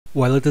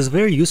While it is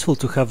very useful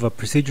to have a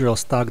procedural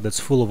stack that's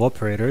full of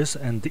operators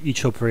and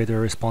each operator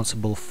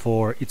responsible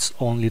for its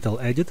own little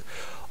edit,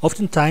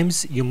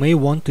 oftentimes you may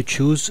want to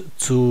choose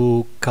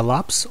to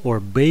collapse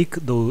or bake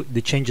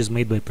the changes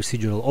made by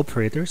procedural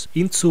operators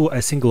into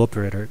a single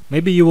operator.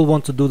 Maybe you will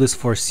want to do this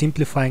for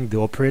simplifying the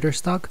operator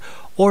stack,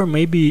 or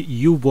maybe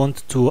you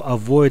want to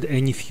avoid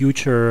any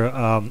future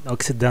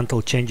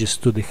accidental changes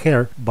to the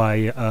hair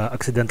by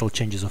accidental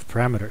changes of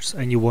parameters,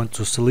 and you want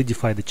to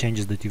solidify the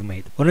changes that you've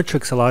made.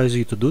 Ornatrix allows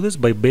you to do this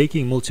by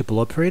baking multiple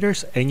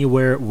operators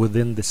anywhere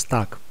within the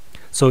stack.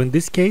 So in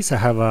this case, I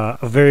have a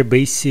very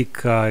basic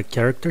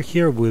character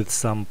here with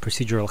some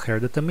procedural hair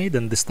that I made,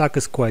 and the stack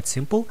is quite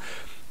simple.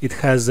 It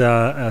has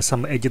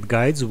some edit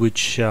guides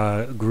which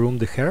groom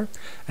the hair,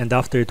 and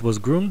after it was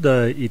groomed,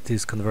 it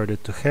is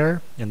converted to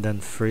hair, and then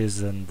frizz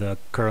and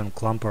curl and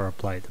clump are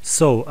applied.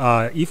 So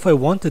if I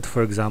wanted,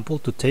 for example,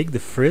 to take the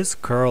frizz,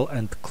 curl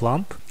and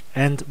clump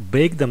and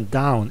bake them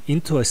down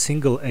into a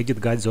single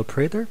edit guides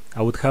operator,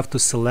 I would have to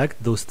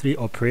select those three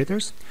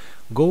operators,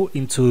 go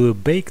into the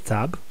Bake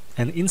tab,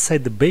 and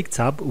inside the Bake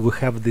tab we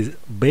have the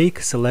Bake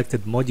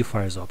Selected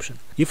Modifiers option.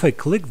 If I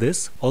click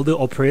this, all the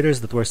operators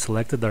that were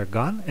selected are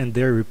gone, and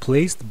they're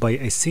replaced by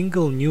a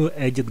single new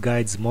Edit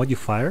Guides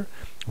modifier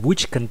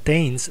which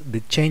contains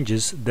the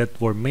changes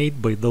that were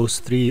made by those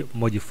three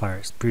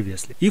modifiers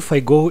previously. If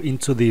I go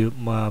into the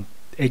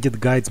Edit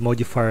Guides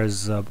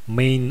modifiers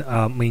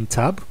main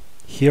tab,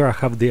 here I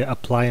have the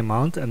Apply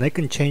Amount, and I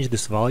can change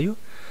this value.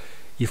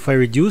 If I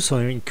reduce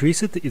or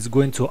increase it, it's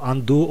going to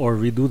undo or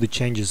redo the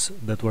changes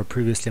that were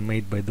previously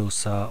made by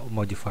those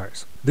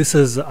modifiers. This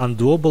is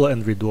undoable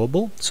and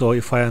redoable, so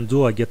if I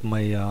undo, I get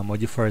my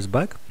modifiers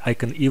back. I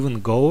can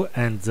even go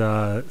and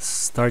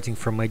starting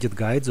from Edit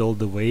Guides all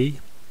the way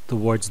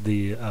towards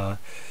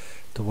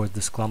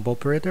this clump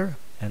operator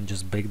and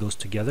just bake those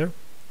together,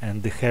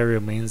 and the hair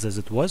remains as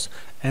it was,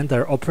 and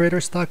our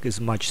operator stack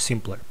is much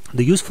simpler.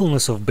 The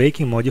usefulness of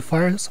baking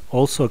modifiers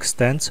also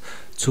extends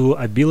to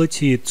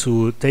ability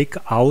to take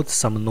out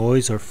some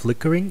noise or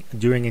flickering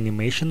during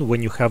animation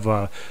when you have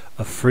a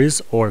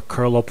frizz or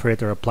curl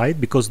operator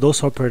applied. Because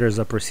those operators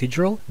are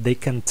procedural, they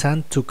can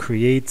tend to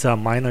create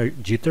minor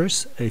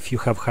jitters if you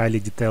have highly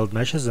detailed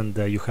meshes and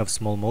you have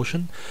small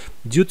motion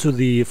due to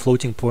the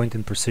floating point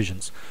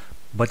imprecisions.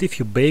 But if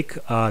you bake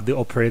the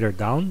operator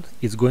down,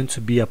 it's going to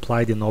be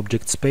applied in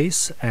object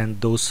space, and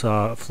those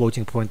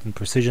floating point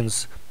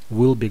imprecisions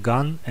will be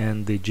gone,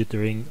 and the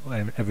jittering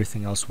and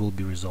everything else will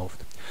be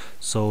resolved.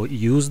 So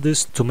use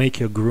this to make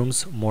your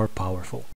grooms more powerful.